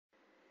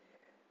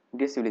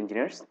Deer civil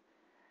engineers,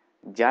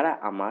 যারা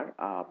আমার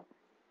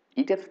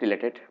ইটেপস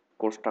related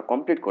কোর্সটা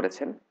কমপ্লিট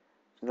করেছেন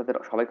তাদের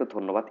সবাইকে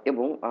ধন্যবাদ।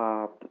 এবং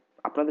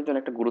আপনাদের জন্য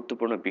একটা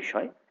গুরুত্বপূর্ণ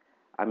বিষয়,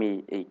 আমি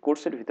এই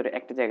কোর্সের ভিতরে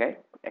একটা জায়গায়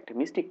একটা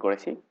মিস্টেক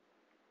করেছি।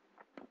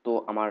 তো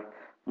আমার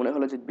মনে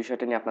হলো যে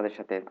বিষয়টা নিয়ে আপনাদের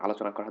সাথে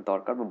আলোচনা করা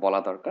দরকার বা বলা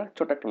দরকার।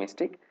 ছোট একটা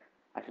মিস্টেক,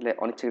 আসলে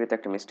অনিচ্ছাকৃত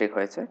একটা মিস্টেক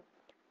হয়েছে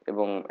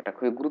এবং এটা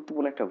খুবই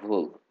গুরুত্বপূর্ণ একটা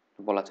ভুল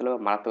বলা চলে বা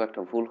মারাত্মক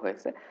একটা ভুল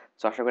হয়েছে।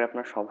 তো আশা করি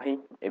আপনারা সবাই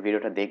এই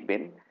ভিডিওটা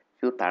দেখবেন,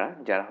 শুধু তারা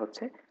যারা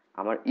হচ্ছে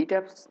আমার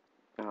ইট্যাপস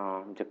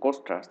যে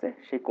কোর্সটা আছে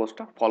সেই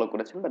কোর্সটা ফলো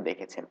করেছেন বা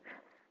দেখেছেন।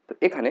 তো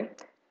এখানে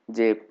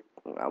যে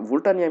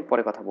ভুলটা নিয়ে আমি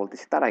পরে কথা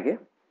বলতেছি, তার আগে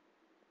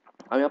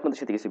আমি আপনাদের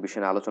সাথে কিছু বিষয়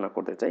নিয়ে আলোচনা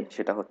করতে চাই।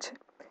 সেটা হচ্ছে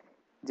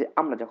যে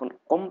আমরা যখন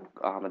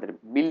আমাদের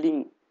বিল্ডিং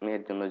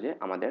এর জন্য যে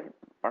আমাদের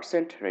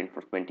পার্সেন্ট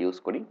রেইনফোর্সমেন্ট ইউজ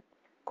করি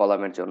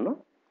কলামের জন্য,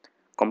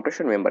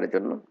 কম্প্রেশন মেম্বারের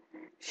জন্য,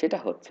 সেটা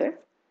হচ্ছে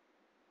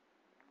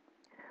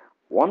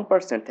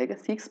 1% থেকে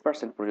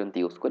 6% পর্যন্ত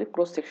ইউজ করি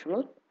ক্রস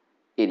সেকশনাল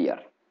এরিয়ার,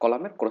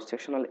 কলামের ক্রস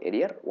সেকশনাল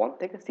এরিয়ার 1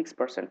 থেকে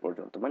 6%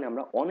 পর্যন্ত। মানে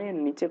আমরা অনের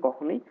নিচে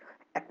কখনোই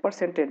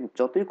 1%-এর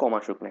যতই কম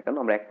আসুক না কেন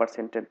আমরা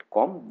 1%-এর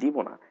কম দিব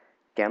না।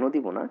 কেন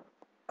দিব না?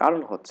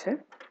 কারণ হচ্ছে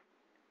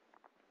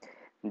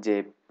যে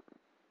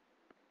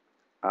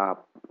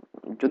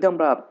যদি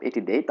আমরা এটি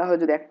দেই তাহলে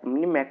যদি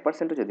মিনিমাম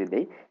 1%ও যদি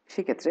দেই,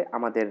 সেক্ষেত্রে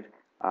আমাদের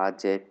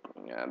যে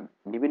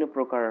বিভিন্ন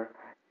প্রকার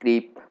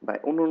ক্রিপ বা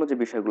অন্য যে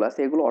বিষয়গুলো আছে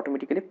এগুলো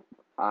অটোমেটিক্যালি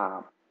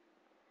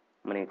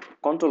মানে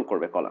কন্ট্রোল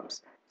করবে কলামস।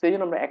 তো এই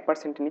জন্য আমরা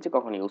 1%-এর নিচে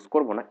কখনো ইউজ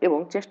করব না এবং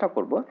চেষ্টা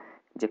করব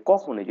যে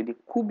কখনোই যদি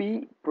খুবই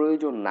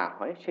প্রয়োজন না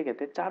হয়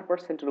সেক্ষেত্রে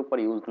 4%-এর উপর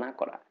ইউজ না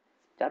করা।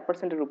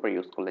 4%-এর উপর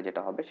ইউজ করলে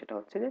যেটা হবে সেটা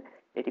হচ্ছে যে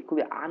এটি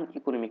খুবই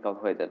আনইকোনমিক্যাল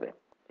হয়ে যাবে।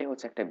 এই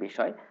হচ্ছে একটা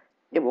বিষয়।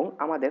 এবং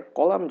আমাদের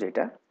কলাম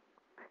যেটা,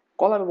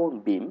 কলাম এবং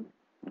বিম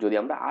যদি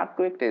আমরা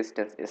আর্থকোয়েক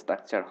রেজিস্ট্যান্স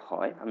স্ট্রাকচার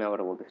হয়, আমি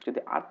আবার বলতেছি যদি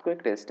আর্থকোয়েক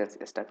রেজিস্ট্যান্স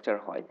স্ট্রাকচার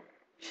হয়,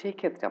 সেই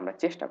ক্ষেত্রে আমরা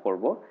চেষ্টা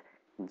করব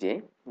যে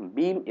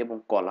বিম এবং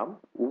কলাম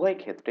উভয়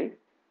ক্ষেত্রে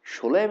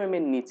 16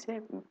 এর নিচে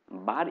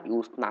বার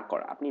ইউজ না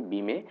করা। আপনি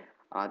বিমে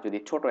যদি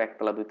ছোট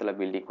একতলা দুইতলা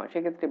বিল্ডিং হয়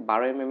সেক্ষেত্রে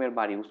 12 এর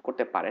বার ইউজ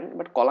করতে পারেন,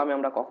 বাট কলামে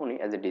আমরা কখনোই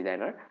অ্যাজ এ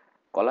ডিজাইনার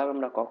কলামে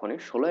আমরা কখনোই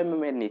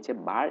 16 এর নিচে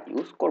বার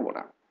ইউজ করব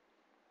না।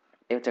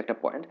 এই হচ্ছে একটা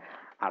পয়েন্ট।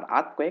 আর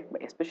আর্থকোয়েক বা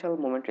স্পেশাল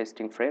মোমেন্ট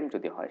রেজিস্টিং ফ্রেম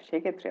যদি হয়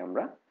সেক্ষেত্রে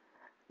আমরা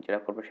যেটা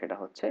করবো সেটা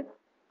হচ্ছে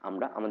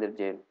আমরা আমাদের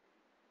যে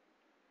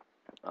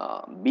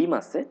বিম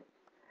আছে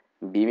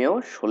বিমেও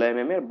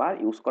 16 এর বার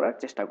ইউজ করার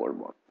চেষ্টা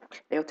করব।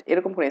 এই হচ্ছে,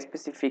 এরকম কোনো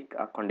স্পেসিফিক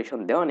কন্ডিশন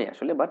দেওয়া নেই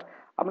আসলে, বাট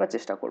আমরা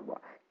চেষ্টা করব।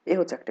 এই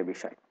হচ্ছে একটা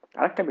বিষয়।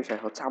 আরেকটা বিষয়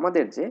হচ্ছে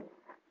আমাদের যে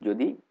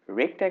যদি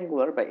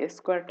রেক্ট্যাঙ্গুলার বা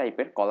স্কোয়ার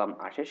টাইপের কলাম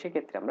আসে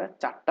সেক্ষেত্রে আমরা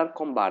 4টার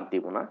কম বার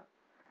দিব না।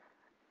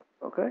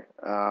 ওকে,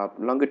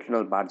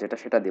 লঙ্গিটিউডাল বার যেটা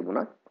সেটা দেব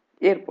না।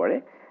 এরপরে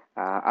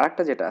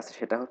আরেকটা যেটা আছে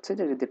সেটা হচ্ছে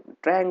যে যদি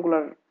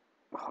ট্রায়াঙ্গুলার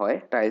হয়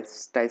টাইলস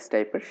টাইলস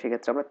টাইপের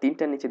সেক্ষেত্রে আমরা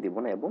 3টার নিচে দিব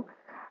না এবং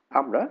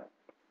আমরা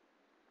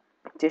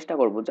চেষ্টা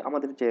করব যে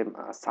আমাদের যে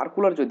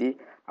সার্কুলার যদি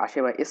আসে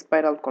বা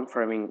স্পাইরাল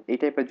কনফার্মিং এই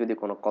টাইপের যদি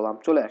কোনো কলাম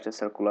চলে আসে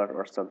সার্কুলার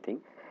অর সামথিং,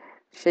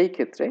 সেই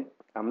ক্ষেত্রে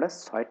আমরা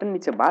 6টার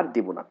নিচে বার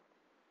দিব না।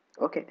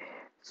 ওকে,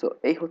 সো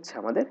এই হচ্ছে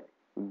আমাদের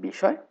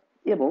বিষয়।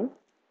 এবং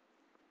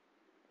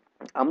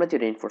আমরা যে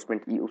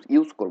রেইনফোর্সমেন্ট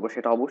ইউজ করব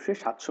সেটা অবশ্যই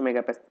 700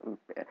 মেগা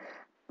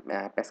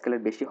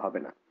প্যাসকেলের বেশি হবে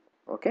না।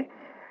 ওকে,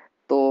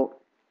 তো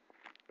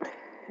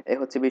এই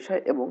হচ্ছে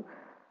বিষয়। এবং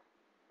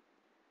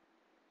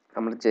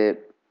আমরা যে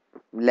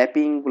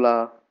ল্যাপিং গুলা,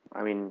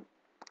 আই মিন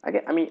আগে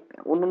আমি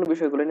অন্যান্য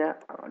বিষয়গুলো নিয়ে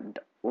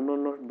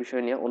অন্যান্য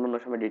বিষয় নিয়ে অন্যান্য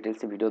সময়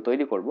ডিটেলসে ভিডিও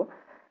তৈরি করব।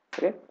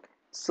 ওকে,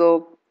 সো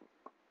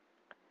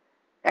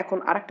এখন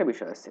আরেকটা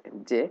বিষয় আছে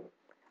যে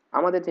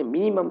আমাদের যে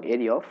minimum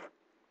area of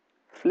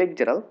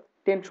flexural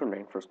tension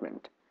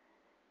reinforcement,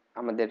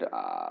 আমাদের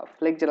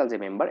ফ্লেক্সারাল যে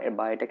মেম্বার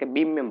বা এটাকে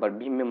বিম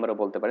মেম্বারও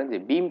বলতে পারেন, যে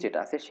বিম যেটা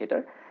আছে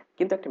সেটার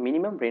কিন্তু একটা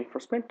মিনিমাম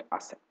রেইনফোর্সমেন্ট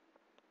আছে।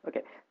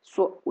 ওকে,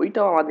 সো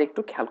ওইটাও আমাদের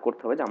একটু খেয়াল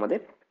করতে হবে যে আমাদের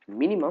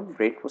মিনিমাম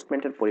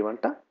রেইনফোর্সমেন্টের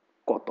পরিমাণটা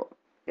কত,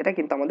 এটা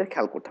কিন্তু আমাদের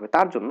খেয়াল করতে হবে।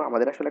 তার জন্য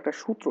আমাদের আসলে একটা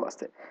সূত্র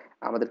আছে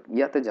আমাদের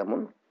ইয়াতে, যেমন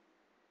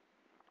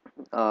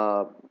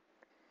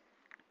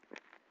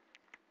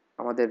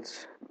আমাদের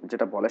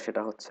যেটা বলে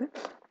সেটা হচ্ছে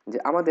যে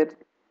আমাদের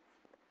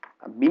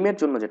বিমের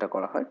জন্য যেটা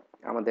করা হয়,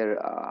 আমাদের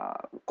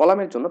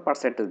কলামের জন্য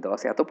পার্সেন্টেজ দেওয়া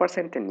আছে, এত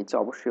পার্সেন্টের নিচে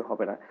অবশ্যই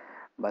হবে না।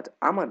 বাট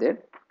আমাদের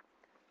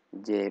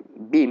যে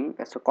বিম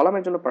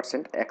কলামের জন্য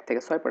পার্সেন্ট 1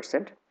 থেকে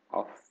 6%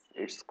 of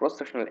its cross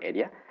sectional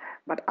area.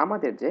 But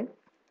আমাদের যে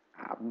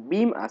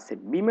বিম আছে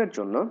বিমের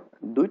জন্য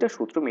দুইটা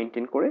সূত্র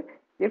মেনটেন করে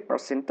এর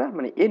পার্সেন্টটা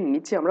মানে এর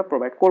নিচে আমরা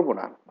প্রোভাইড করব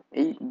না।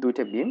 এই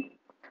দুইটা বিম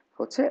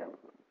হচ্ছে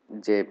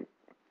যে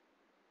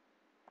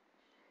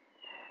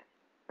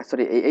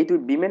সরি এই দুই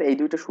বিমের এই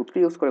দুইটা সূত্র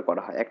ইউজ করে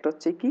করা হয়। একটা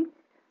হচ্ছে কি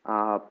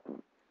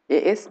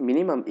এএস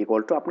মিনিমাম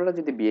ইকুয়াল টু, আপনারা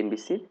যদি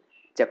বিএনবিসি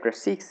চ্যাপ্টার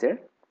 6 এর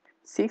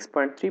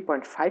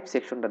 6.3.5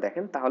 সেকশনটা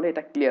দেখেন তাহলে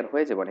এটা ক্লিয়ার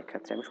হয়ে যাবে অনেক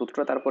ক্ষেত্রে। আমি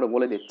সূত্রটা তারপরে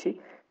বলে দিচ্ছি,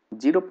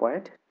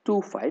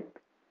 0.25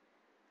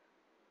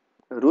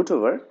 root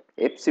over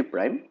FC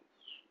prime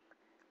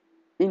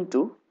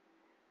into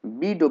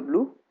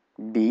BW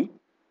D,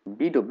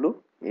 BW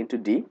into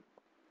D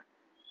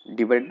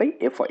divide by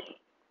F Y.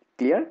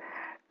 Clear?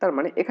 তার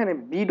মানে এখানে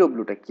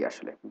বিডব্লিউটা কি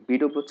আসলে?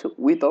 বিডব্লিউ হচ্ছে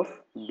with of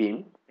beam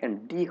and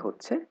D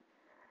হচ্ছে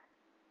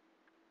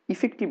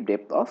ইফেক্টিভ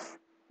ডেপথ অফ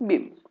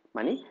বিম,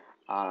 মানে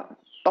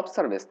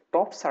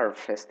টপ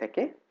সারফেস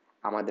থেকে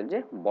আমাদের যে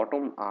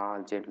বটম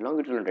যে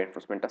লংগিটিউডাল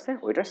রেইনফোর্সমেন্ট আছে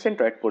ওইটার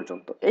সেন্ট্রয়েড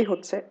পর্যন্ত। এই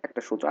হচ্ছে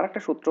একটা সূত্র। আর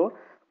একটা সূত্র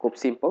খুব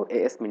simple,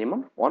 as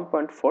minimum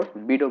 1.4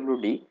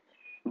 বিডব্লিউডি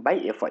by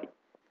FI.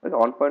 Okay,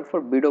 1.4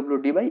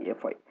 বিডব্লিউডি by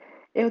FI.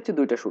 এই হচ্ছে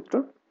দুইটা সূত্র।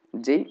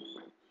 যেই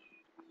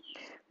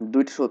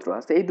দুইটা সূত্র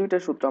আছে, এই দুইটা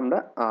সূত্র আমরা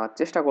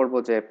চেষ্টা করব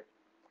যে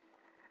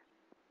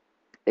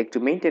একটু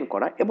মেনটেন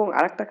করা। এবং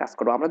আরেকটা কাজ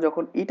করবো, আমরা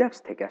যখন ইটাবস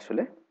থেকে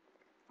আসলে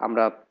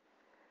আমরা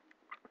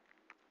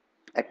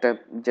একটা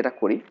যেটা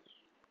করি,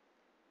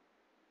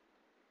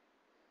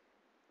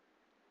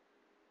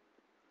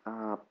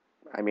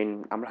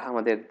 আমরা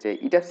আমাদের যে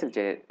ইটাবসের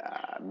যে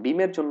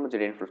বিমের জন্য যে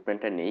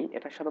রেইনফোর্সমেন্টটা নেই,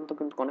 এটা সাধারণত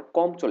কিন্তু অনেক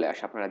কম চলে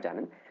আসে। আপনারা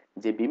জানেন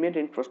যে বিমের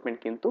রেইনফোর্সমেন্ট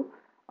কিন্তু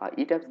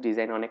ইটাবস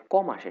ডিজাইন অনেক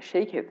কম আসে।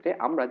 সেই ক্ষেত্রে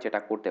আমরা যেটা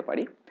করতে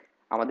পারি,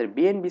 আমাদের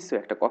বিএনবিসি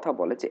একটা কথা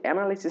বলে যে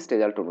অ্যানালাইসিস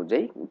রেজাল্ট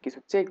অনুযায়ী কিছু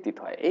চেক দিতে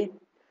হয়। এই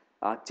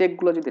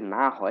চেকগুলো যদি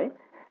না হয়,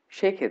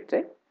 সেই ক্ষেত্রে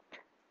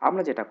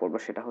আমরা যেটা করব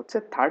সেটা হচ্ছে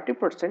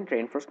 30%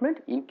 রেইনফোর্সমেন্ট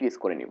ইনক্রিজ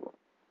করে নিব।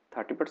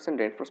 30%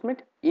 রেইনফোর্সমেন্ট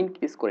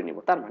ইনক্রিজ করে নিব।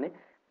 তার মানে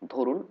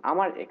ধরুন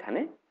আমার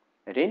এখানে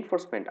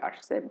রেইনফোর্সমেন্ট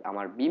আসছে,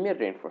 আমার বিমের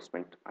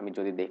রেইনফোর্সমেন্ট আমি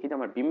যদি দেখি যে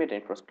আমার বিমের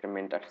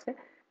রেইনফোর্সমেন্ট আসছে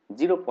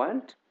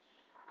 0.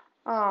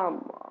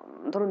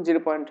 ধরুন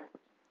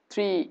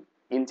 0.3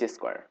 ইঞ্চি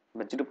স্কোয়ার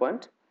বা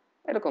 0.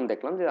 এরকম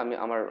দেখলাম যে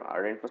আমার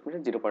রেইনফোর্সমেন্ট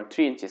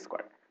 0.3 ইঞ্চি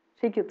স্কোয়ার।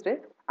 সেই ক্ষেত্রে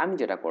আমি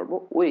যেটা করব,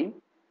 ওই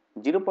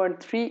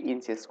 0.3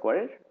 ইঞ্চি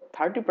স্কোয়ারের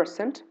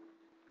 30%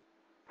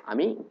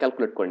 আমি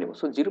ক্যালকুলেট করে নিব।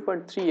 সো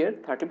 0.3 এর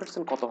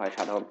 30% কত হয়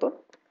সাধারণত?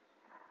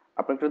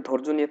 আপনি একটু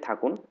ধৈর্য নিয়ে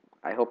থাকুন।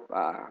 আই হোপ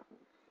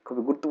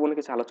খুবই গুরুত্বপূর্ণ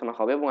কিছু আলোচনা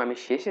হবে এবং আমি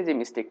শেষে যে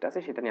মিস্টেকটা আছে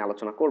সেটা নিয়ে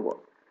আলোচনা করব।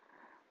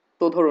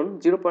 তো ধরুন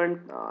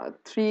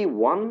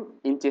 0.31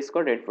 ইঞ্চি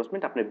স্কোয়ার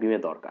রেইনফোর্সমেন্ট আপনার বিমে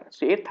দরকার।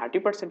 সো এর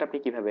 30% আপনি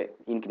কিভাবে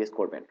ইনক্রিজ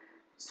করবেন?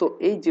 সো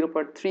এই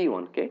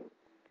 0.31 কে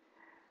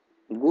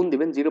গুণ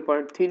দিবেন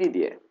 0.3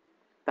 দিয়ে,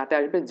 তাতে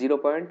আসবে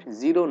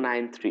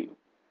 0.093।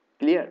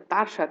 ক্লিয়ার?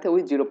 তার সাথে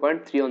ওই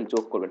 0.31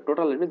 যোগ করবেন,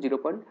 টোটাল আসবে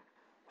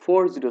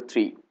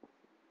 0.403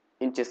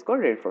 ইঞ্চি স্কোয়ার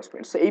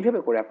রেইনফোর্সমেন্ট। সো এইভাবে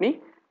করে আপনি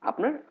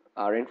আপনার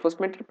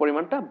রেইনফোর্সমেন্টের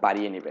পরিমাণটা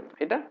বাড়িয়ে নেবেন।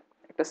 এটা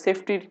একটা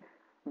সেফটির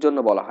জন্য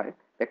বলা হয়,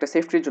 একটা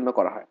সেফটির জন্য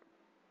করা হয়।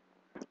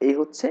 এই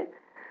হচ্ছে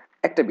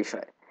একটা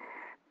বিষয়।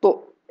 তো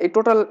এই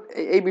টোটাল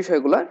এই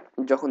বিষয়গুলো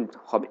যখন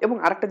হবে, এবং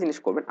আরেকটা জিনিস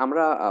করবেন,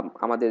 আমরা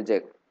আমাদের যে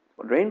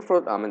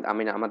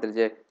আমাদের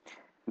যে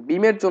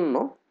বিমের জন্য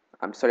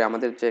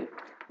আমাদের যে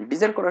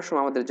ডিজাইন করার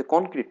সময় আমাদের যে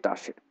কনক্রিটটা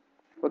আসে,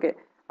 ওকে,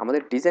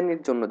 আমাদের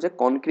ডিজাইনের জন্য যে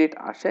কনক্রিট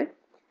আসে,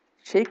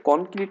 সেই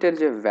কনক্রিটের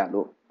যে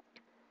ভ্যালু,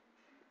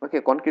 ওকে,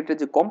 কনক্রিটের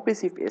যে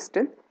কম্প্রেসিভ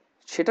স্ট্রেংথ,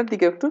 সেটার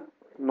দিকে একটু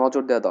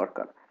নজর দেওয়া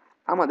দরকার।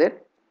 আমাদের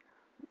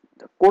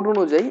কোড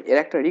অনুযায়ী এর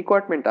একটা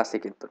রিকোয়ারমেন্ট আছে,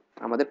 কিন্তু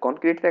আমাদের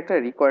কনক্রিটের একটা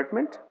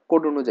রিকোয়ারমেন্ট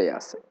কোড অনুযায়ী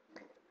আছে।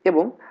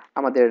 এবং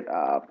আমাদের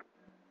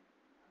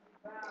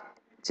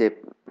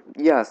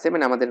যে আছে,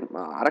 মানে আমাদের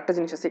আরেকটা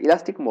জিনিস আছে,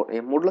 ইলাস্টিক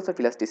মডুলাস অফ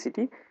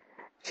ইলাস্টিসিটি,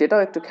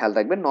 সেটাও একটু খেয়াল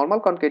রাখবেন। নর্মাল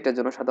কনক্রিটের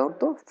জন্য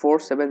সাধারণত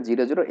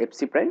 4700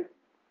 এফসি প্রাইম,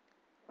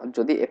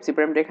 যদি এফসি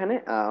প্রাইমটা এখানে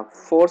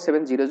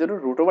 4700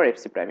 রুট ওভার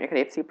এফসি প্রাইম, এখানে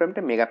এফসি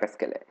প্রাইমটা মেগা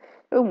প্যাসকেলে।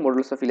 এবং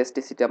মডুলাস অফ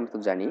ইলাস্টিসিটি আমরা তো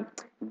জানি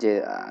যে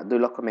 2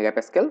 লক্ষ মেগা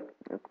প্যাসকেল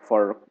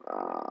ফর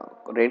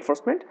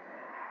রেইনফোর্সমেন্ট।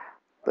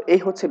 তো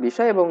এই হচ্ছে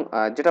বিষয়। এবং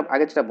যেটা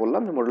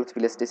বললাম যে modulus of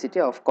elasticity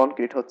of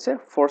concrete হচ্ছে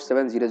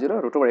 4700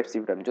 রুট ওভার এফসি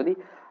প্রাইম। যদি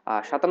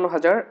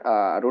 57,000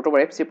 রুট ওভার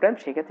এফসি প্রাইম,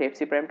 সেক্ষেত্রে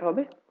এফসি প্রাইমটা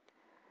হবে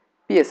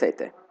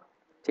পিএসআইতে।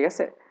 ঠিক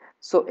আছে?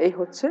 সো এই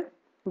হচ্ছে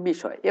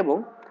বিষয়। এবং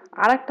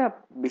আরেকটা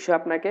বিষয়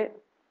আপনাকে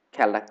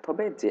খেয়াল রাখতে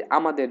হবে যে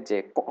আমাদের যে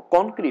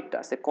কনক্রিটটা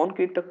আছে,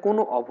 কনক্রিটটা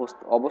কোনো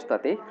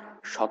অবস্থাতেই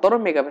 17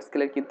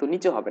 মেগাপ্যাসকেলের কিন্তু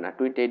নিচে হবে না।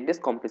 28 ডেজ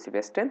কম্প্রেসিভ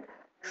স্ট্রেংথ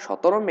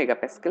 17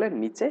 মেগাপ্যাসকেলের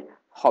নিচে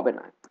হবে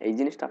না। এই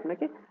জিনিসটা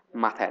আপনাকে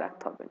মাথায়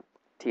রাখতে হবে।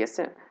 ঠিক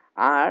আছে?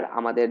 আর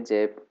আমাদের যে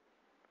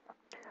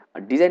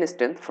design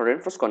strength for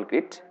reinforce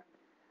concrete,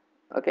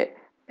 ওকে,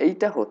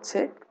 এইটা হচ্ছে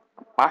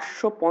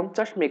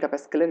 550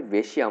 মেগাপ্যাসকেলের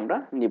বেশি আমরা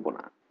নিব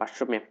না।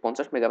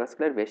 550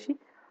 মেগাপ্যাসকেলের বেশি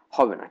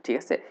হবে না। ঠিক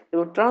আছে?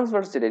 এবং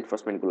ট্রান্সভার্স যে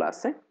রেইনফোর্সমেন্টগুলো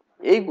আছে,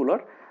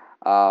 এইগুলোর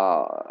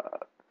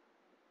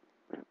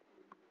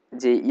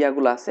যে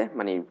ইয়াগুলো আছে,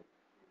 মানে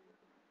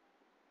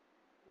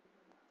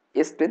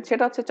স্ট্রেংথ,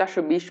 সেটা হচ্ছে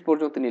 420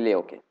 পর্যন্ত নিলে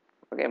ওকে,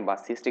 ওকে, বা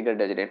 60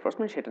 গ্রেডের যে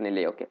রেইনফোর্সমেন্ট সেটা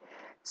নিলে ওকে।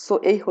 সো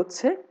এই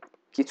হচ্ছে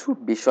কিছু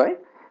বিষয়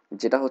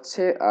যেটা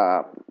হচ্ছে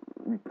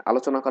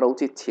আলোচনা করা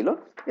উচিত ছিল।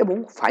 এবং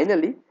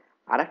ফাইনালি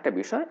আরেকটা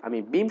বিষয়, আমি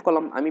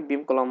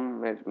বিম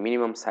কলামের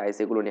মিনিমাম সাইজ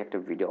এগুলো নিয়ে একটা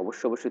ভিডিও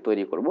অবশ্যই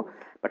তৈরি করব।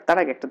 বাট তার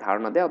আগে একটা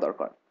ধারণা দেওয়া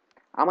দরকার।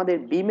 আমাদের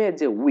বিমের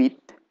যে উইথ,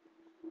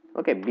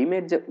 ওকে,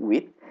 বিমের যে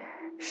উইথ,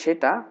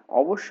 সেটা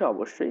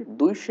অবশ্যই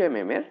 200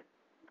 mm এর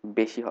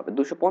বেশি হবে,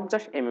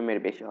 250 mm এর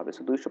বেশি হবে।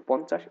 সো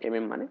 250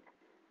 mm মানে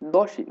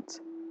 10 ইঞ্চ।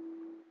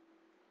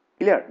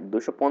 ক্লিয়ার?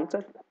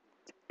 250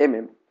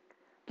 mm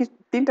কি,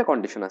 তিনটা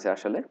কন্ডিশন আছে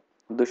আসলে।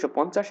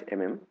 250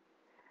 mm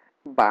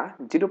বা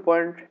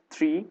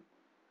 0.3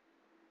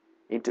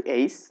 ইন্টু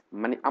এইচ,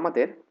 মানে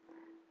আমাদের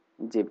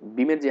যে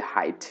বিমের যে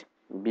হাইট,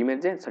 বিমের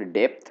যে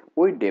ডেপথ,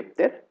 ওই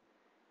ডেপথের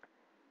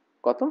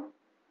কত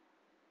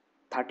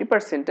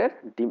 30% এর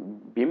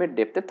বিমের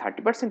ডেপথের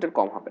 30% এর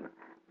কম হবে না।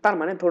 তার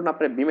মানে ধরুন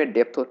আপনার বিমের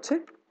ডেপথ হচ্ছে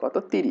কত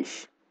 30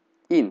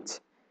 ইঞ্চ,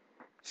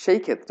 সেই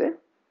ক্ষেত্রে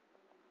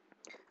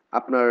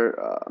আপনার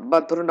বা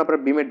ধরুন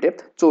আপনার বিমের ডেপথ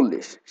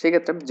 40, সেই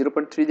ক্ষেত্রে আপনি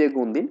 0.3 দিয়ে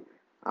গুণ দিন,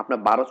 আপনার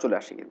 12 চলে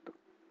আসে কিন্তু।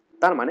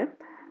 তার মানে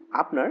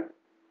আপনার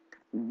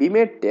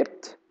বিমের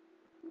ডেপথ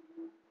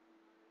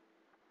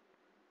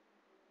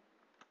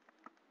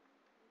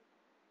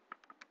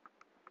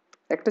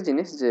একটা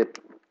জিনিস যে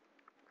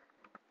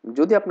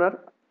যদি আপনার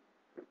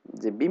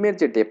যে বিমের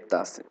যে ডেপথ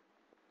আছে,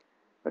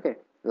 ওকে,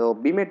 তো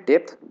বিমের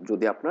ডেপথ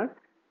যদি আপনার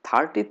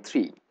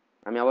 33,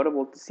 আমি আবারও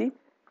বলতেছি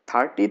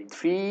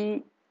 33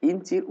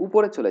 ইঞ্চির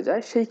উপরে চলে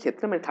যায়, সেই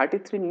ক্ষেত্রে মানে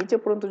 33 নিচে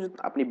পর্যন্ত যদি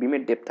আপনি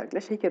বিমের ডেপথ থাকলে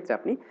সেই ক্ষেত্রে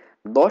আপনি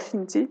 10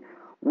 ইঞ্চি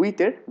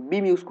উইথের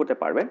বিম ইউজ করতে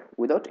পারবেন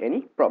উইদাউট এনি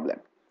প্রবলেম।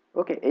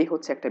 ওকে, এই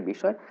হচ্ছে একটা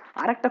বিষয়।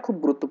 আর একটা খুব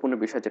গুরুত্বপূর্ণ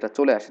বিষয় যেটা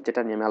চলে আসে,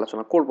 যেটা নিয়ে আমি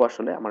আলোচনা করবো,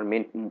 আসলে আমার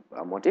মেন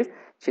মোটিভ,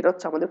 সেটা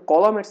হচ্ছে আমাদের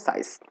কলামের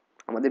সাইজ।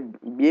 আমাদের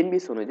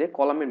বিএনবিসি অনুযায়ী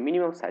কলামের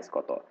মিনিমাম সাইজ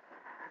কত।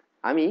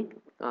 আমি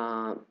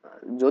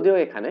যদিও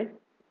এখানে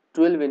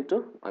 12 ইন্টু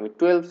আমি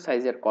 12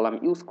 সাইজের কলাম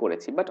ইউজ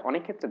করেছি, বাট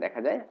অনেক ক্ষেত্রে দেখা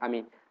যায় আমি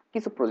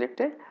কিছু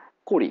প্রজেক্টে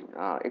করি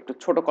একটু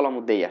ছোট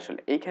কলামও দেই। আসলে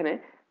এইখানে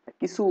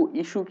কিছু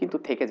ইস্যু কিন্তু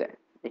থেকে যায়,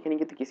 এখানে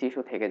কিন্তু কিছু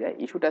ইস্যু থেকে যায়।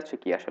 ইস্যুটা হচ্ছে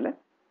কি আসলে,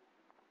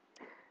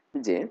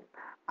 যে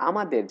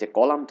আমাদের যে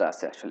কলামটা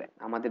আছে, আসলে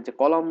আমাদের যে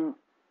কলাম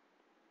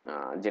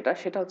যেটা,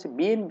 সেটা হচ্ছে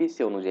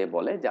বিএনবিসি অনুযায়ী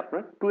বলে যে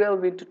আপনার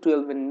 12 ইন্টু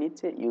 12 এর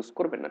নিচে ইউজ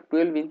করবেন না।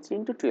 12 ইঞ্চি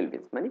ইন্টু 12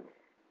 ইঞ্চ মানে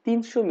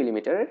 300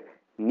 মিলিমিটারের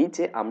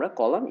নিচে আমরা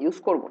কলাম ইউজ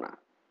করব না।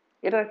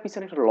 এটার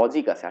পিছনে একটা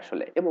লজিক আছে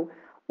আসলে। এবং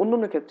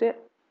অন্যান্য ক্ষেত্রে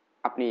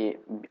আপনি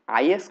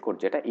আইএস কোড,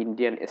 যেটা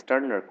ইন্ডিয়ান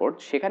স্ট্যান্ডার্ড কোড,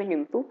 সেখানে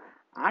কিন্তু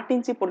 8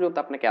 ইঞ্চি পর্যন্ত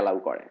আপনাকে অ্যালাউ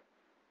করে।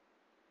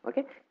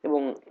 ওকে,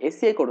 এবং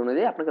এসিআই কোড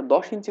অনুযায়ী আপনাকে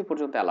 10 ইঞ্চি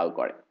পর্যন্ত অ্যালাউ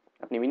করে।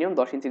 আপনি মিনিমাম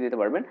 10 ইঞ্চি দিতে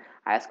পারবেন,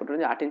 আইএস কোড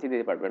অনুযায়ী 8 ইঞ্চি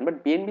দিতে পারবেন, বাট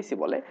বিএনবিসি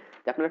বলে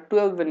যে আপনারা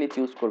 12 এর নিচে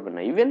ইউজ করবেন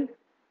না, even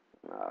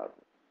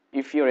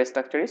if your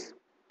structure is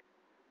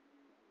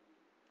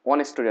 1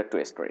 story R 2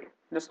 story.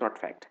 It's not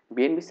fact.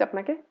 BNBC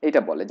আপনাকে এটা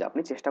বলে যে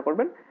আপনি চেষ্টা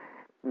করবেন,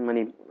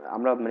 মানে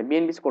আমরা মানে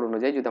বিএনবিসি কোড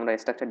অনুযায়ী যদি আমরা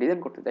স্ট্রাকচার ডিজাইন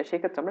করতে চাই,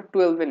 সেক্ষেত্রে আমরা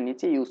 12 এর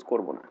নিচে ইউজ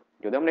করব না।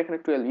 যদি আমরা এখানে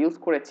 12 ইউজ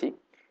করেছি,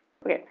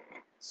 ওকে,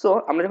 সো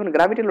আমরা যখন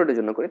গ্র্যাভিটি লোডের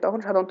জন্য করি তখন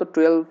সাধারণত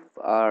 12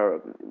 আর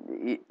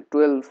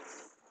 12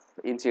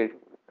 ইঞ্চির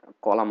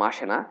কলাম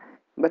আসে না।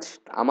 বাট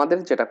আমাদের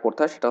যেটা করতে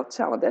হয় সেটা হচ্ছে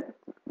আমাদের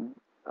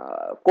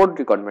কোড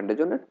রিকোয়ারমেন্টের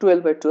জন্য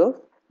 12/12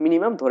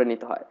 মিনিমাম ধরে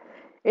নিতে হয়।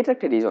 এটা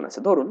একটা রিজন আছে।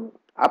 ধরুন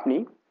আপনি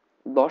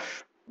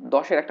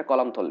 10 এর একটা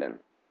কলাম ধরলেন,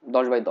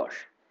 10/10,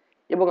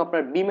 এবং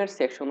আপনার বিমের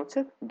সেকশন হচ্ছে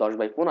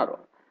 10/15।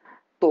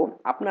 তো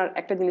আপনার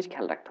একটা জিনিস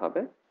খেয়াল রাখতে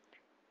হবে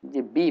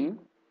যে বিম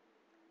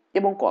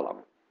এবং কলাম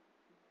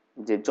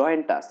যে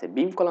জয়েন্টটা আছে,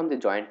 বিম কলাম যে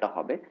জয়েন্টটা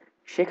হবে,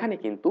 সেখানে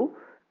কিন্তু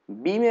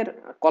বিমের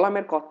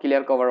কলামের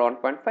ক্লিয়ার কভার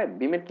 1.5,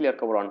 বিমের ক্লিয়ার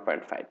কভার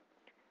 1.5।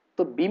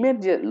 তো বিমের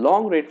যে লং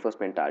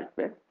রেইনফোর্সমেন্টটা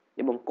আসবে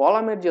এবং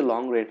কলামের যে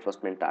লং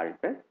রেইনফোর্সমেন্টটা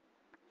আসবে,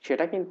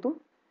 সেটা কিন্তু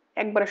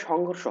একবারে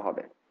সংঘর্ষ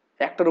হবে,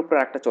 একটার উপর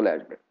একটা চলে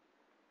আসবে,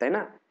 তাই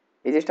না?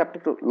 এই জিনিসটা আপনি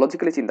একটু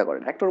লজিক্যালি চিন্তা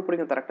করেন, একটার উপরে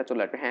কিন্তু আরেকটা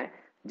চলে আসবে। হ্যাঁ,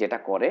 যেটা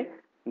করে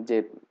যে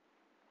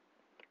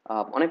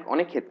অনেক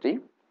অনেক ক্ষেত্রেই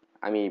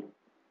আমি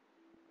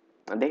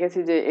দেখেছি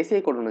যে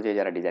এসিআই কোড অনুযায়ী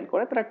যারা ডিজাইন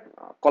করে তারা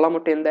কলামও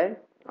টেন দেয়,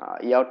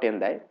 ইয়াও টেন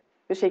দেয়।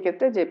 তো সেই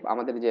ক্ষেত্রে যে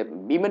আমাদের যে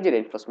বিমের যে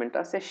রেইনফোর্সমেন্ট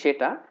আছে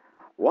সেটা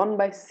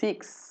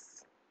 1/6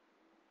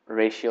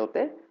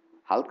 রেশিওতে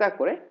হালকা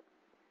করে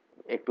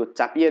একটু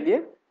চাপিয়ে দিয়ে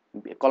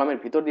কলামের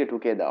ভিতর দিয়ে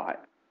ঢুকিয়ে দেওয়া হয়।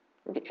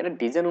 এটা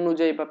ডিজাইন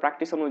অনুযায়ী বা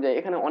প্র্যাকটিস অনুযায়ী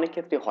এখানে অনেক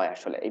ক্ষেত্রে হয়।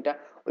 আসলে এটা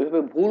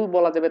ওইভাবে ভুল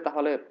বলা যাবে,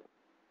 তাহলে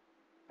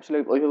আসলে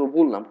ওইভাবে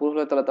ভুল না, ভুল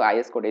হলে তাহলে তো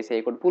আইএস কোড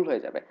এসিআই কোড ভুল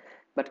হয়ে যাবে।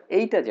 বাট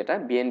এইটা যেটা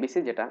বিএনবিসি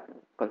যেটা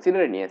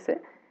কনসিডারে নিয়েছে,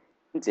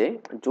 যে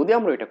যদি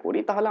আমরা এটা করি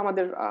তাহলে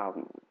আমাদের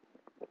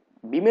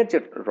বিমের যে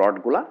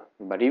রডগুলা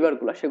বা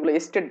রিভারগুলা সেগুলো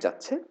স্ট্রেট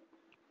যাচ্ছে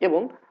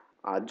এবং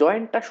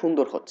জয়েন্টটা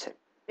সুন্দর হচ্ছে।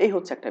 এই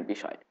হচ্ছে একটা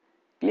বিষয়।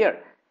 ক্লিয়ার?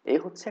 এই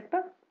হচ্ছে একটা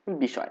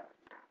বিষয়।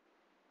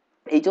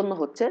 এই জন্য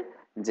হচ্ছে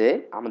যে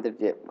আমাদের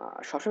যে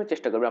সবসময়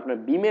চেষ্টা করবে আপনার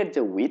বিমের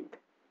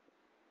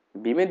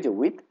যে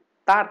উইথ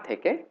তার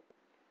থেকে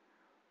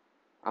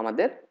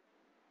আমাদের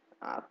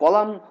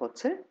কলাম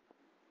হচ্ছে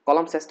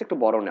কলাম সাইজটা একটু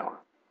বড় নেওয়া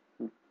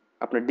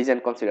আপনার ডিজাইন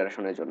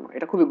কনসিডারেশনের জন্য।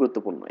 এটা খুবই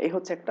গুরুত্বপূর্ণ। এই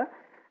হচ্ছে একটা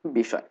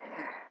বিষয়।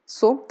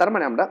 সো তার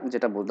মানে আমরা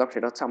যেটা বুঝলাম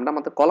সেটা হচ্ছে আমরা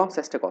আমাদের কলাম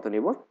সাইজটা কত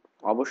নিব।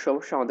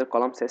 অবশ্যই আমাদের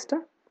কলাম সাইজটা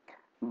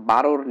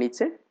 12-র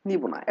নিচে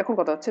নিব না। এখন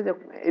কথা হচ্ছে যে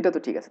এটা তো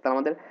ঠিক আছে, তার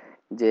আমাদের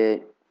যে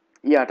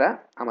ইয়াটা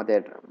আমাদের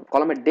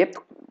কলামের ডেপথ,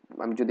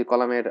 আমি যদি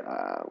কলামের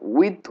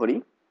উইথ ধরি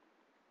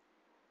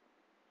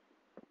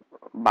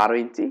 12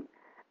 ইঞ্চি,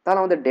 তাহলে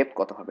আমাদের ডেপথ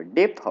কত হবে?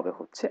 ডেপথ হবে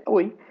হচ্ছে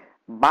ওই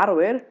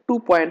 12-এর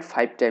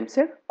 2.5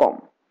 টাইমসের কম,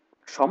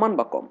 সমান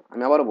বা কম।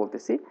 আমি আবারও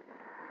বলতেছি,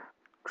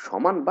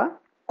 সমান বা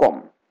কম।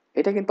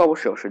 এটা কিন্তু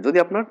অবশ্যই যদি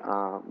আপনার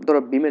ধরো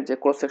বিমের যে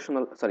ক্রস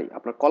সেকশনাল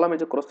আপনার কলামের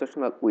যে ক্রস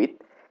সেকশনাল উইথ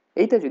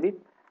এইটা যদি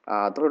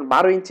ধরুন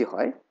 12 ইঞ্চি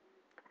হয়,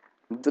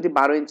 যদি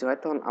 12 ইঞ্চি হয়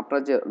তখন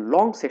আপনার যে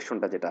লং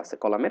সেকশনটা যেটা আছে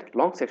কলামের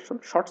লং সেকশন,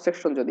 শর্ট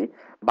সেকশন যদি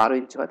 12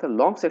 ইঞ্চি হয় তাহলে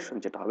লং সেকশন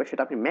যেটা হবে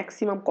সেটা আপনি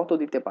ম্যাক্সিমাম কত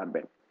দিতে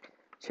পারবেন,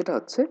 সেটা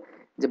হচ্ছে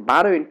যে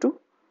 12 ইন্টু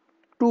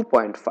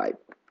 2.5।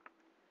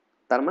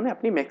 তার মানে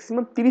আপনি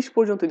ম্যাক্সিমাম 30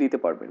 পর্যন্ত দিতে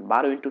পারবেন।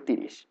 12 ইন্টু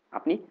 30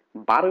 আপনি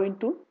 12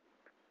 ইন্টু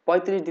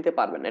 35 দিতে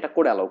পারবেন না, এটা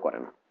কোড অ্যালাউ করে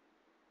না।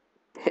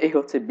 এই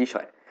হচ্ছে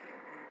বিষয়।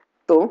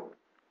 তো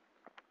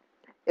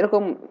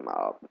এরকম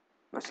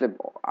আসলে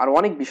আরো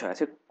অনেক বিষয়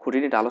আছে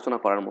খুঁটিনাটি আলোচনা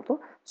করার মতো।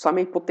 সো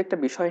আমি প্রত্যেকটা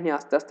বিষয় নিয়ে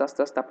আস্তে আস্তে আস্তে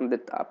আস্তে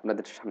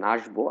আপনাদের সামনে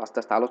আসবো, আস্তে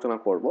আস্তে আলোচনা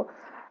করব।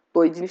 তো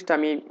এই জিনিসটা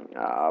আমি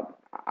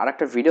আর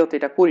একটা ভিডিওতে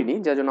এটা করিনি,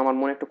 যার জন্য আমার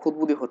মনে একটা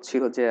খুঁতবুদি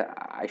হচ্ছিল যে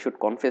I should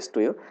confess to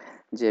you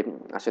যে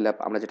আসলে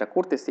আমরা যেটা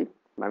করতেছি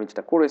বা আমি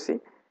যেটা করেছি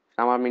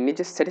আমি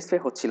নিজে স্যাটিসফাই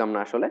হচ্ছিলাম না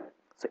আসলে।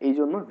 তো এই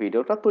জন্য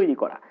ভিডিওটা তৈরি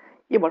করা।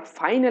 এবার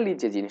ফাইনালি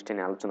যে জিনিসটা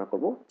নিয়ে আলোচনা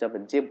করব,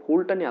 যে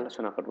ভুলটা নিয়ে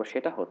আলোচনা করব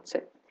সেটা হচ্ছে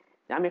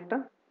যে আমি একটা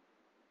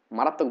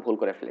মারাত্মক ভুল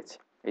করে ফেলেছি।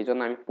 এই জন্য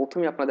আমি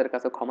প্রথমেই আপনাদের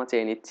কাছে ক্ষমা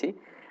চেয়ে নিচ্ছি।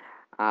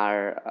 আর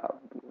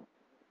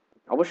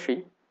অবশ্যই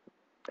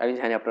আমি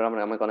জানি আপনারা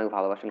আমাকে অনেক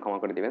ভালোবাসেন, ক্ষমা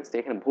করে দিবেন। তো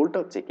এখানে ভুলটা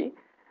হচ্ছে কি,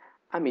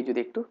 আমি যদি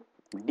একটু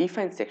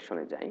ডিফাইন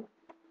সেকশনে যাই,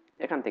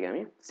 এখান থেকে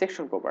আমি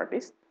section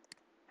properties,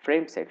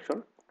 frame section,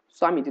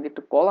 so আমি যদি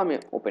একটু কলামে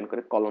ওপেন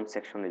করে কলম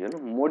সেকশনের জন্য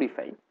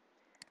মডিফাই,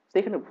 তো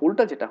এখানে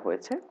ভুলটা যেটা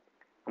হয়েছে,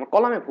 আমার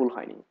কলামে ভুল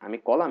হয়নি, আমি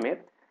কলামের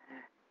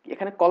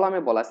এখানে কলামে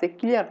বলা আছে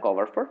clear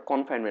cover for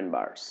confinement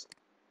burst.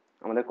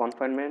 আমাদের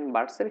কনফাইনমেন্ট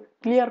বার্সের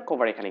ক্লিয়ার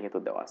কভার এখানে কিন্তু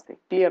দেওয়া আছে,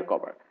 clear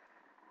cover.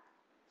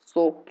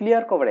 So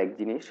clear cover এক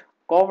জিনিস,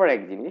 কভার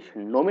এক জিনিস,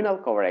 নমিনাল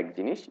কভার এক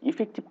জিনিস,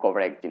 ইফেক্টিভ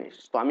কভার এক জিনিস।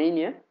 তো আমি এই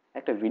নিয়ে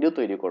একটা ভিডিও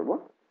তৈরি করব।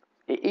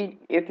 এই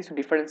এর কিছু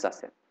ডিফারেন্স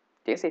আছে,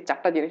 ঠিক আছে? এই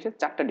চারটা জিনিসের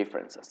চারটা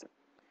ডিফারেন্স আছে।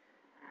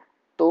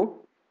 তো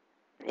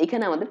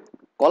এইখানে আমাদের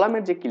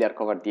কলামের যে ক্লিয়ার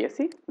কভার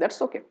দিয়েছি দ্যাটস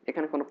ওকে,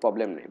 এখানে কোনো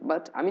প্রবলেম নেই।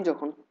 বাট আমি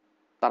যখন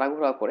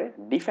তাড়াহুড়া করে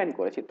ডিফাইন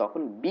করেছি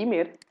তখন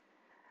বিমের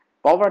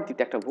কভার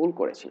দিতে একটা ভুল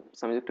করেছি।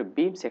 আমি যদি একটু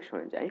বিম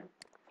সেকশনে যাই,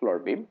 ফ্লোর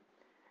বিম,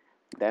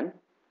 দেন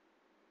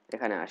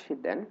এখানে আসি,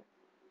 দেন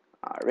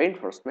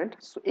রেইনফোর্সমেন্ট।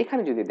 সো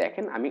এখানে যদি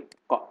দেখেন আমি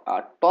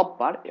টপ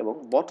বার এবং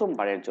বটম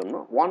বারের জন্য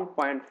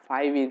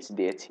 1.5 ইঞ্চ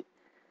দিয়েছি।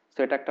 সো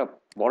এটা একটা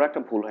বড়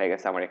একটা ভুল হয়ে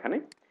গেছে আমার এখানে।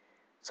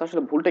 সো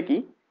আসলে ভুলটা কি,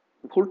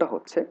 ভুলটা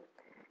হচ্ছে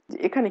যে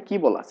এখানে কি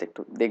বলা আছে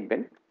একটু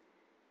দেখবেন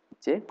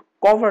যে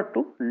cover two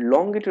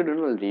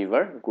longitudinal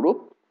river group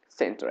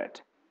সেন্টারেট।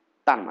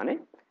 তার মানে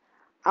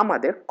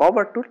আমাদের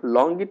cover two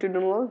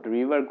longitudinal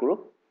river group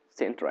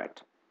সেন্টারেট,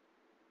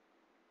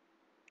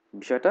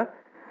 বিষয়টা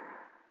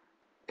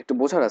একটু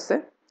বোঝার আছে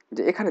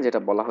যে এখানে যেটা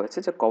বলা হয়েছে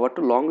যে কভার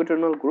টু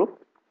লংগিটিউডিনাল গ্রুপ,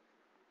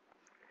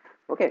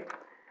 ওকে।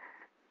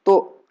 তো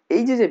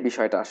এই যে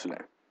বিষয়টা আসলে,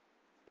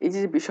 এই যে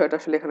বিষয়টা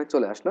আসলে এখানে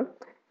চলে আসলো,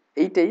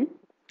 এইটাই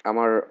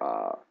আমার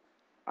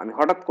আমি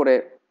হঠাৎ করে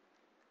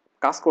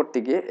কাজ করতে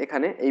গিয়ে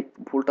এখানে এই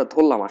ভুলটা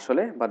ধরলাম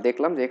আসলে, বা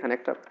দেখলাম যে এখানে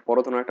একটা বড়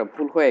ধরনের একটা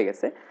ভুল হয়ে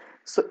গেছে।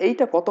 সো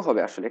এইটা কত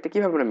হবে আসলে, এটা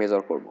কিভাবে আমরা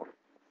মেজার করব,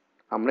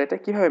 আমরা এটা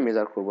কিভাবে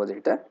মেজার করব যে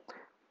এটা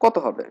কত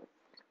হবে,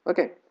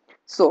 ওকে।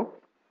 সো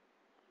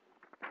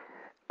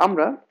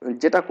আমরা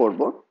যেটা করব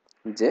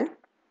যে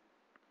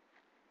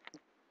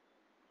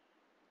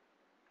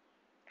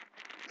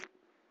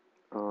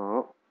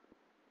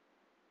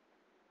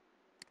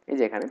এই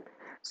যে এখানে,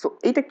 সো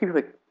এইটা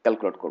কিভাবে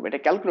ক্যালকুলেট করবো, এটা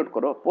ক্যালকুলেট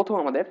করো প্রথম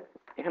আমাদের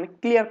এখানে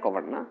ক্লিয়ার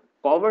কভার না,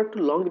 কভার টু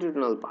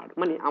লংগিটিউডিনাল বার,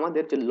 মানে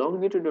আমাদের যে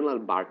লংগিটিউডিনাল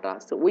বারটা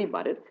আছে ওই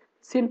বারের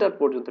সেন্টার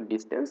পর্যন্ত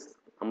ডিস্টেন্স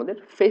আমাদের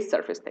ফেস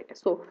সারফেস থেকে।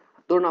 সো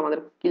ধরুন আমাদের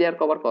ক্লিয়ার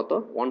কভার কত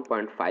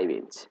 1.5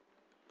 ইঞ্চ,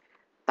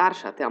 তার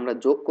সাথে আমরা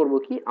যোগ করব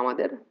কি,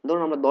 আমাদের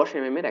ধরুন আমরা 10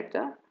 mm এর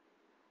একটা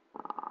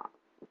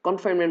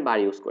কনফাইনমেন্ট বার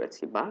ইউজ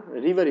করেছি বা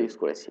রিভার ইউজ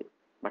করেছি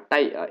বা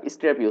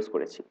স্ট্র্যাপ ইউজ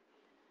করেছি,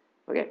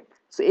 ওকে।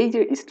 সো এই যে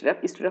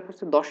স্ট্র্যাপ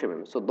হচ্ছে 10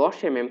 mm, সো 10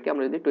 mm কে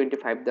আমরা যদি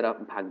 25 দ্বারা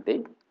ভাগ দেই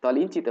তাহলে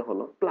ইঞ্চিতে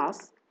হলো প্লাস।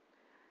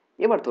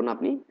 এবার ধরুন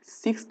আপনি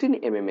 16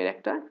 mm এর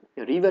একটা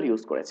রিভার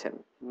ইউজ করেছেন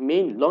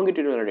মেইন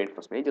লংগিটিউডিনাল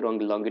রেইনফোর্সমেন্ট, এই যে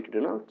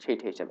লংগিটিউডিনাল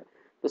সেইটা হিসাবে।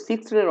 তো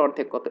 16 এর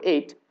অর্ধেক কত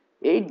 8,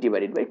 8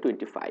 ডিভাইডেড বাই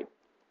 25,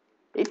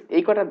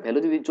 এই কটা ভ্যালু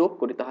যদি যোগ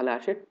করি তাহলে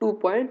আসে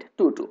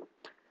 2.22।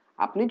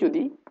 আপনি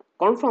যদি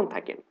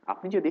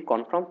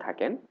কনফার্ম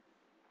থাকেন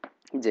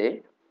যে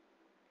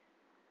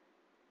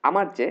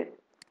আমার যে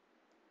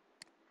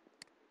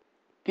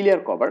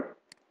ক্লিয়ার কভার,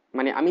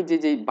 মানে আমি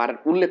যে বারের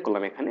উল্লেখ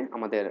করলাম এখানে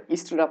আমাদের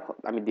স্ট্র্যাপ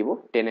আমি দিব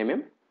 10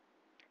 mm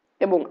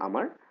এবং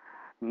আমার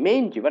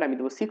মেইন রিভার আমি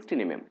দেবো 16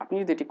 mm, আপনি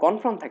যদি এটি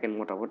কনফার্ম থাকেন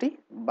মোটামুটি,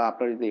 বা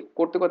আপনার যদি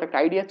করতে করতে একটা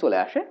আইডিয়া চলে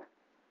আসে,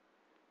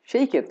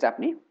 সেই ক্ষেত্রে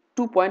আপনি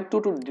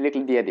 2.22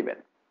 ডিরেক্টলি দিয়ে দিবেন।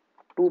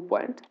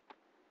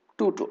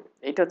 2.22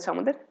 এটা হচ্ছে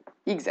আমাদের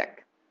এক্সাক্ট,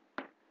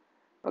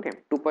 ওকে।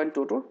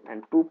 2.22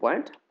 অ্যান্ড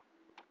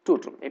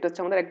 2.22 এটা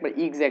হচ্ছে আমাদের একবার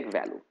এক্সাক্ট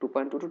ভ্যালু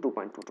 2.22,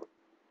 2.22।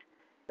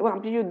 এবং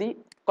আপনি যদি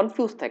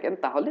কনফিউজ থাকেন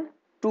তাহলে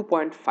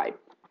 2.5,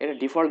 এটা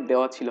ডিফল্ট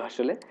দেওয়া ছিল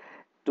আসলে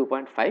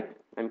 2.5,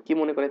 আমি কি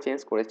মনে করে চেঞ্জ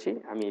করেছি,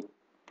 আমি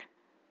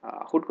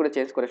হুট করে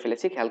চেঞ্জ করে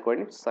ফেলেছি, খেয়াল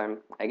করিনি। So I am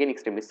again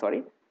extremely sorry.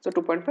 So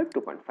 2.5,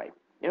 2.5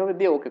 এভাবে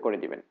দিয়ে ওকে করে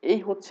দিবেন। এই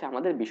হচ্ছে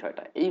আমাদের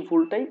বিষয়টা, এই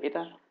ভুলটাই,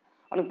 এটা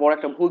অনেক বড়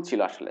একটা ভুল ছিল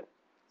আসলে।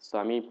 সো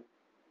আমি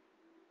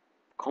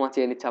ক্ষমা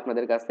চেয়ে নিচ্ছি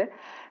আপনাদের কাছে।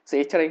 সো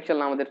এছাড়া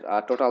ইনশাল্লাহ আমাদের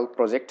টোটাল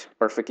প্রজেক্ট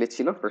পারফেক্টলি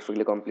ছিল,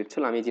 পারফেক্টলি কমপ্লিট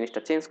ছিল। আমি এই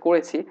জিনিসটা চেঞ্জ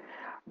করেছি,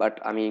 বাট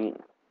আমি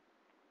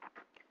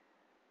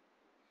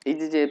এই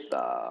যে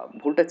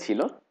ভুলটা ছিল,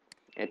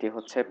 এটি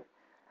হচ্ছে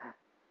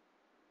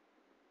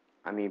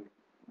আমি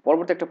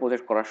পরবর্তী একটা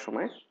প্রজেক্ট করার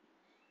সময়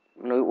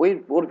মানে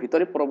ওর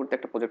ভিতরে পরবর্তী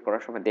একটা প্রজেক্ট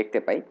করার সময় দেখতে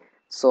পাই।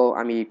 সো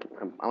আমি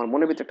আমার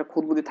মনের ভিতরে একটা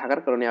খুঁতখুঁতি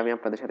থাকার কারণে আমি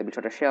আপনাদের সাথে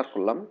বিষয়টা শেয়ার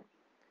করলাম।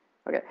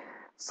 ওকে,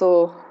 সো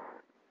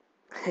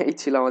এই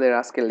ছিল আমাদের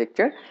আজকের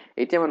লেকচার।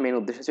 এটি আমার মেন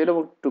উদ্দেশ্য ছিল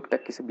এবং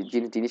টুকটাক কিছু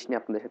জিনিস নিয়ে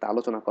আপনাদের সাথে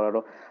আলোচনা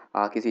করারও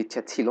কিছু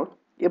ইচ্ছা ছিল।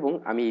 এবং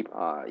আমি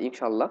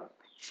ইনশাল্লাহ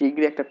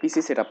শীঘ্রই একটা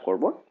পিসি সেট আপ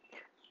করবো।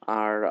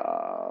 আর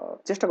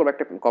চেষ্টা করবো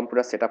একটা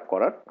কম্পিউটার সেট আপ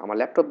করার। আমার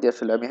ল্যাপটপ দিয়ে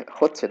আসলে আমি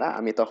হচ্ছে না,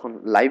 আমি তখন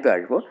লাইভে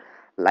আসবো।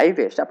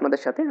 লাইভে এসে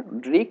আপনাদের সাথে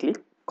ডিরেক্টলি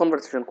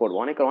কনভারসেশন করবো।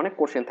 অনেকের অনেক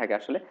কোশ্চেন থাকে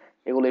আসলে,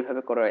 এগুলো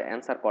এইভাবে করে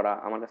অ্যান্সার করা,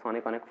 আমার কাছে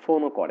অনেক অনেক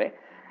ফোনও করে।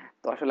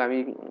 তো আসলে আমি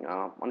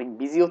অনেক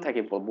বিজিও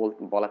থাকি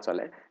বলা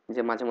চলে,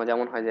 যে মাঝে মাঝে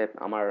এমন হয় যে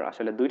আমার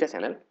আসলে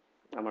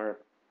আমার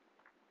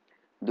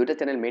দুইটা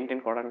চ্যানেল মেনটেন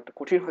করা একটা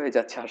কঠিন হয়ে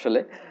যাচ্ছে আসলে।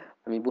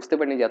 আমি বুঝতে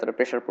পারিনি যে এতটা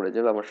প্রেশার পড়ে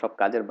যাবে আমার সব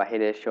কাজের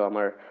বাইরে এসেও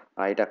আমার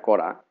এটা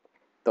করা।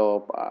 তো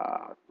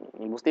আহ,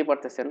 বুঝতেই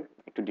পারতেছেন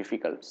একটু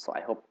ডিফিকাল্ট। সো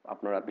আই হোপ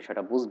আপনারা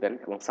বিষয়টা বুঝবেন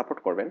এবং সাপোর্ট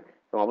করবেন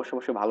এবং অবশ্যই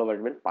অবশ্যই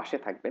ভালোবাসবেন, পাশে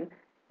থাকবেন।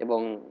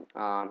 এবং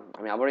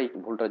আমি আবার এই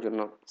ভুলটার জন্য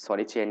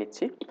সরি চেয়ে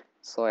নিচ্ছি।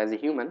 সো অ্যাজ এ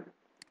হিউম্যান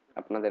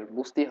আপনাদের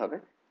বুঝতেই হবে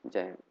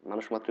যে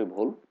মানুষ মাত্রই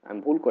ভুল, আমি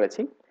ভুল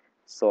করেছি।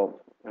 সো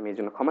আমি এর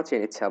জন্য ক্ষমা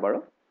চেয়ে নিচ্ছি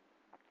আবারও।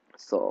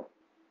 সো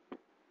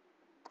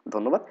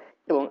ধন্যবাদ।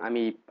 এবং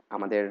আমি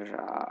আমাদের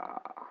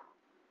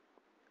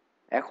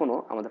এখনো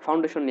আমাদের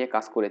ফাউন্ডেশন নিয়ে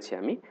কাজ করেছি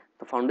আমি।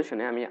 তো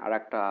ফাউন্ডেশনে আমি আর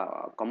একটা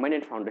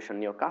কম্বাইন্ড ফাউন্ডেশন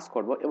নিয়েও কাজ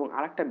করব। এবং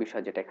আরেকটা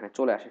বিষয় যেটা এখানে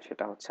চলে আসে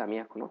সেটা হচ্ছে আমি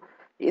এখনো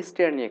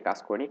এসটিআর নিয়ে কাজ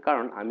করিনি,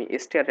 কারণ আমি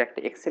এসটিআর একটা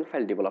এক্সেল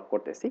ফাইল ডেভেলপ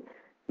করতেছি।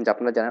 যে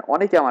আপনারা জানেন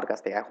অনেকে আমার কাছ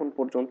থেকে এখন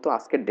পর্যন্ত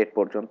আজকের ডেট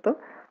পর্যন্ত,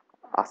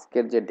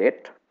 আজকের যে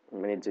ডেট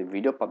মানে যে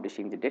ভিডিও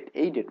পাবলিশিং যে ডেট,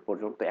 এই ডেট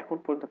পর্যন্ত এখন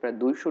পর্যন্ত প্রায়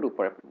 200-র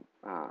উপরে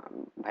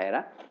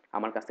ভাইয়েরা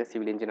আমার কাছ থেকে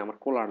সিভিল ইঞ্জিনিয়ার, আমার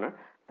কোলার্নার,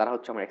 তারা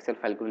হচ্ছে আমার এক্সেল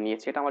ফাইলগুলো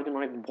নিয়েছে। এটা আমার জন্য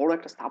অনেক বড়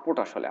একটা সাপোর্ট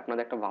আসলে,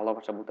 আপনাদের একটা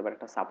ভালোবাসা বলতে পারেন,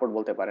 একটা সাপোর্ট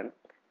বলতে পারেন।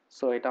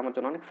 সো এটা আমার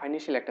জন্য অনেক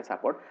ফাইন্যান্সিয়াল একটা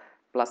সাপোর্ট।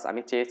 প্লাস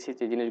আমি চেয়েছি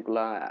যে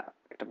জিনিসগুলা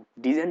একটা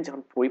ডিজাইন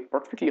যখন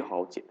পারফেক্টলি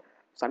হওয়া উচিত।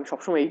 সো আমি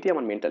সবসময় এইটাই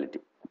আমার মেন্টালিটি।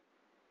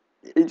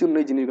 এই জন্য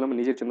এই জিনিসগুলো আমার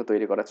নিজের জন্য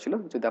তৈরি করা ছিল।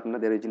 যদি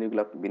আপনাদের এই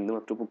জিনিসগুলো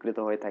বিন্দুমাত্র উপকৃত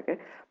হয়ে থাকে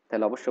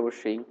তাহলে অবশ্যই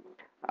অবশ্যই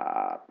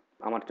আহ,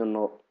 আমার জন্য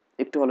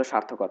একটু হলেও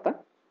সার্থকতা।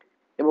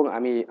 এবং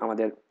আমি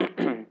আমাদের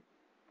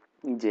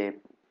যে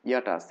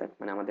ইয়াটা আছে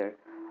মানে আমাদের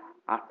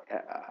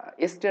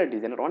এসটিআর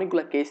ডিজাইনের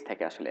অনেকগুলো কেস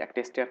থাকে আসলে, একটা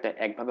এসটিআরটা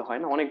একভাবে হয়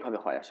না, অনেকভাবে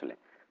হয় আসলে।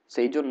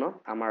 সেই জন্য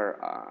আমার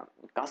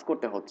কাজ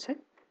করতে হচ্ছে,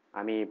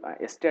 আমি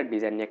এসটিআর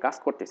ডিজাইন নিয়ে কাজ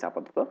করতেছি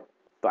আপাতত।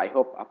 তো আই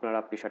হোপ আপনারা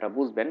বিষয়টা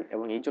বুঝবেন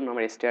এবং এই জন্য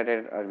আমার এসটিআর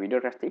এর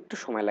ভিডিওটা আসতে একটু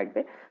সময় লাগবে।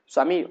 সো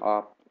আমি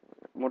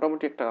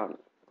মোটামুটি একটা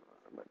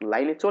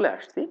লাইনে চলে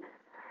আসছি।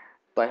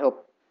 তো আই হোপ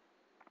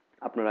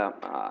আপনারা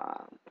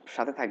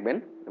সাথে থাকবেন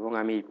এবং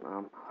আমি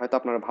হয়তো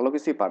আপনারা ভালো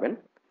কিছুই পাবেন।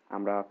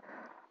 আমরা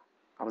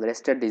আমাদের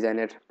স্টার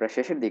ডিজাইনের প্রায়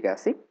শেষের দিকে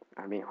আছি,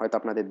 আমি হয়তো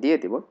আপনাদের দিয়ে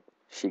দিব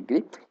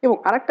শিগগিরই। এবং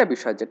আরেকটা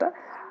বিষয় যেটা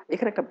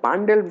এখানে একটা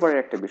বান্ডেল বারের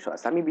একটা বিষয়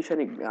আছে, আমি বিষয়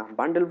নিয়ে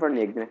বান্ডেল বার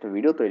নিয়ে একদিন একটা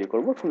ভিডিও তৈরি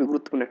করব। খুবই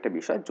গুরুত্বপূর্ণ একটা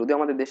বিষয়, যদিও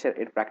আমাদের দেশের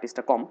এর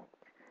প্র্যাকটিসটা কম,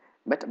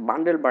 বাট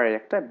বান্ডেল বারের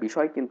একটা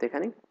বিষয় কিন্তু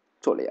এখানে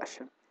চলে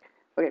আসে।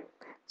 ওকে,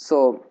 সো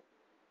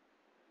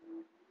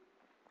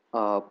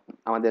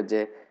আমাদের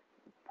যে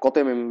কত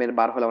এমএম এর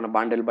বার হলে আমরা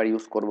বান্ডেল বার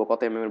ইউজ করব,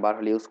 কত এমএম এর বার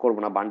হলে ইউজ করব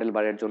না, বান্ডেল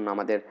বারের জন্য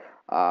আমাদের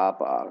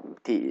আহ, আহ,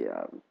 কি-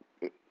 আহ,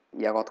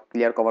 ইয়া কত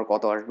ক্লিয়ার কভার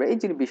কত আসবে, এই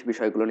যে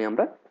বিষয়গুলো নিয়ে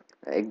আমরা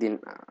একদিন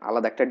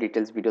আলাদা একটা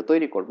ডিটেলস ভিডিও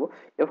তৈরি করব।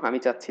 এবং আমি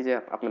চাচ্ছি যে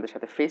আপনাদের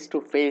সাথে ফেস টু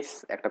ফেস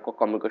একটা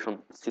কমিউনিকেশন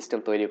সিস্টেম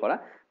তৈরি করা,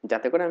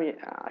 যাতে করে আমি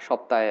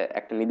সপ্তাহে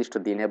একটা নির্দিষ্ট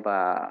দিনে বা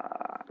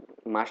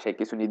মাসে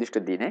কিছু নির্দিষ্ট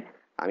দিনে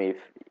আমি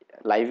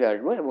লাইভে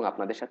আসবো এবং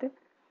আপনাদের সাথে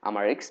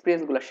আমার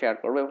এক্সপিরিয়েন্স গুলো শেয়ার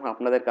করবো। এবং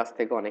আপনাদের কাছ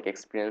থেকে অনেক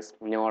এক্সপিরিয়েন্স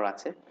নেওয়ার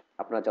আছে,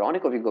 আপনারা যারা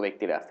অনেক অভিজ্ঞ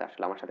ব্যক্তিরা আছে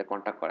আসলে আমার সাথে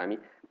কন্ট্যাক্ট করে, আমি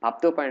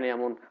ভাবতেও পারিনি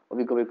এমন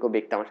অভিজ্ঞ অভিজ্ঞ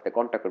ব্যক্তি আমার সাথে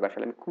কন্ট্যাক্ট করবে।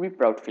 আসলে আমি খুবই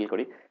প্রাউড ফিল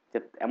করি যে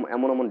এমন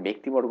এমন এমন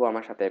ব্যক্তিবর্গ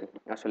আমার সাথে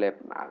আসলে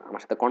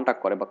আমার সাথে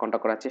কন্ট্যাক্ট করে বা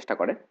কন্ট্যাক্ট করার চেষ্টা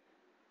করে।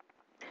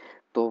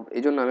 তো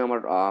এই জন্য আমি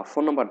আমার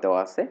ফোন নাম্বার দেওয়া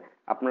আছে,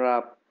 আপনারা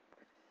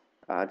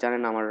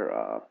জানেন আমার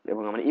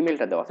এবং আমার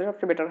ইমেলটা দেওয়া আছে।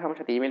 সবচেয়ে বেটার হয় আমার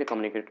সাথে ইমেলে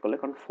কমিউনিকেট করলে,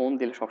 কারণ ফোন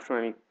দিলে সবসময়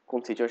আমি কোন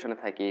সিচুয়েশনে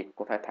থাকি,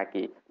 কোথায়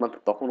থাকি, বা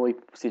তখন ওই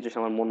সিচুয়েশন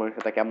আমার মন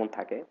মানসিকতা কেমন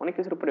থাকে, অনেক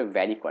কিছুর উপরে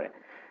ভ্যারি করে।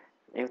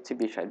 এই হচ্ছে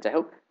বিষয়। যাই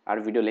হোক, আর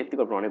ভিডিও লেন্থি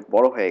করবো, অনেক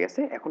বড় হয়ে গেছে।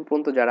 এখন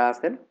পর্যন্ত যারা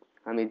আছেন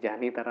আমি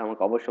জানি তারা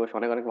আমাকে অবশ্যই অবশ্যই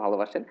অনেক অনেক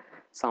ভালোবাসেন।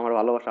 সো আমার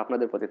ভালোবাসা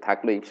আপনাদের প্রতি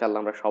থাকলো। ইনশাল্লাহ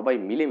আমরা সবাই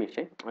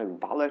মিলেমিশে অনেক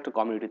ভালো একটা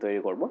কমিউনিটি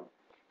তৈরি করব।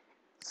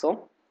 সো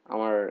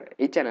আমার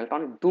এই চ্যানেলটা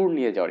অনেক দূর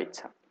নিয়ে যাওয়ার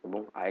ইচ্ছা এবং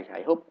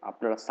আই হোপ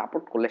আপনারা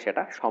সাপোর্ট করলে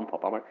সেটা সম্ভব।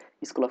 আমার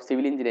স্কুল অফ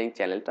সিভিল ইঞ্জিনিয়ারিং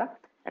চ্যানেলটা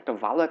একটা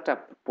ভালো একটা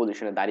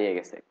পজিশনে দাঁড়িয়ে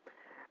গেছে।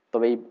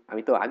 তবে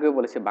আমি তো আগেও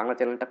বলেছি বাংলা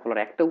চ্যানেলটা খোলার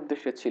একটা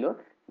উদ্দেশ্য ছিল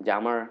যে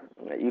আমার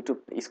YouTube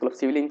school of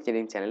civil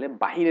engineering চ্যানেলে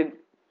বাহিরের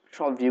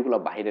সব ভিউগুলো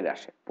বাহিরের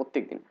আসে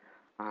প্রত্যেকদিন।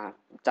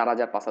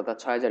 4,000, 5,000,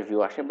 6,000 ভিউ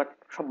আসে, বাট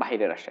সব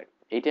বাহিরের আসে।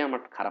 এইটাই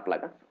আমার খারাপ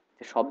লাগা,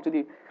 যে সব যদি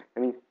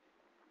আমি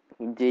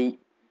যেই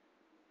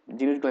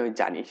জিনিসগুলো আমি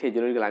জানি, সেই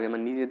জিনিসগুলো আমি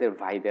আমার নিজেদের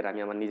ভাইদের, আমি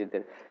আমার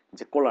নিজেদের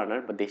যে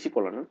কোলার্নার বা দেশি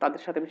কোলার্নার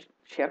তাদের সাথে আমি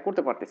শেয়ার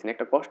করতে পারতেছি না।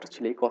 একটা কষ্ট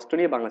ছিল, এই কষ্ট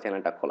নিয়ে বাংলা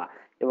চ্যানেলটা খোলা,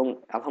 এবং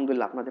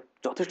আলহামদুলিল্লাহ আপনাদের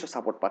যথেষ্ট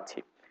সাপোর্ট পাচ্ছি।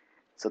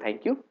 So thank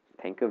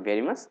you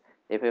very much.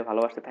 এভাবে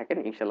ভালোবাসতে থাকেন,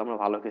 ইনশাল্লাহ আমরা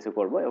ভালো কিছু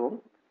করবো, এবং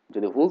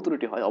যদি ভুল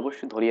ত্রুটি হয়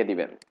অবশ্যই ধরিয়ে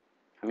দিবেন।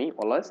 আমি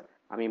অলওয়েজ,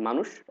 আমি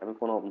মানুষ, আমি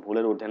কোনো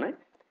ভুলের ঊর্ধ্বে নয়।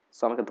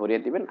 সো আমাকে ধরিয়ে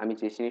দিবেন, আমি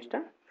যে জিনিসটা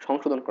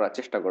সংশোধন করার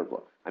চেষ্টা করব।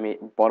 আমি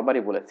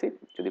বরাবরই বলেছি,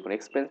 যদি কোনো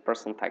এক্সপিরিয়েন্স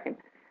পার্সন থাকেন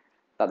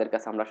তাদের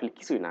কাছে আমরা আসলে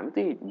কিছুই না, আমি তো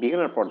এই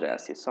বিগিনার পর্যায়ে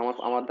আছি। সো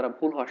আমার দ্বারা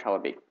ভুল হওয়া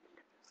স্বাভাবিক।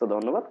 সো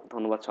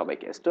ধন্যবাদ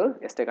সবাইকে।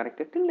 Stay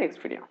connected till next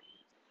video.